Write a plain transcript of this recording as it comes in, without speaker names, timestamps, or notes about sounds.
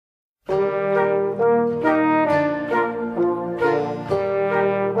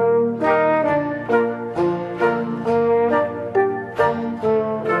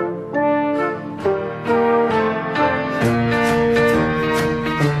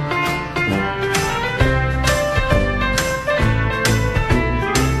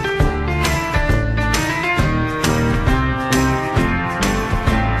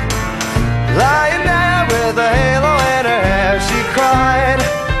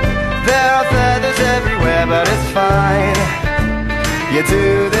You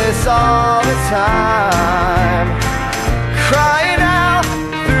do this all the time, crying out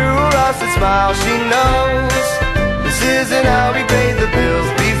through a rusted smile. She knows this isn't how we paid the bills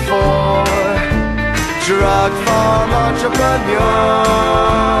before. Drug farm entrepreneur.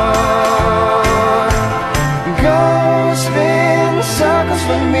 Go spin circles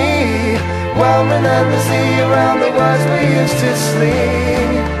for me, while relentlessly around the words we used to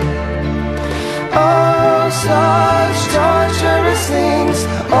sleep. Oh, such torturous things,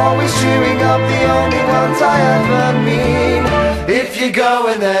 always cheering up the only ones I ever mean. If you're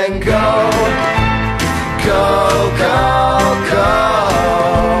going, then go, go, go, go.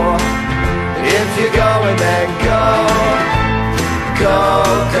 If you're going, then go, go,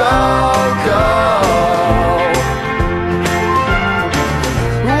 go, go.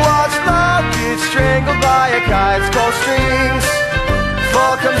 Watch love get strangled by a kite's cold strings.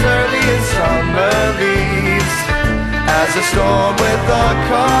 Fall comes early in summer leaves, as a storm with the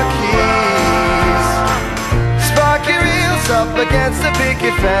car keys. Spark your heels up against the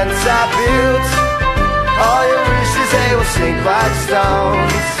picket fence I built. All your wishes, they will sink like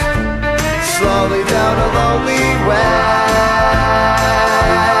stones, slowly down a lonely well.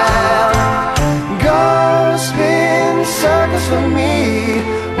 Go spin circles for me,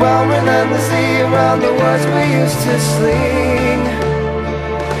 while relentlessly around the words we used to sling.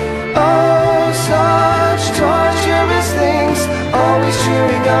 Oh, such torturous things, always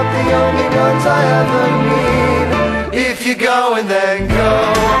cheering up the only ones I ever need. If you're going, then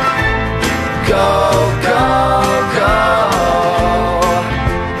go, go, go, go.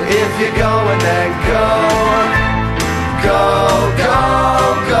 If you're going, then go.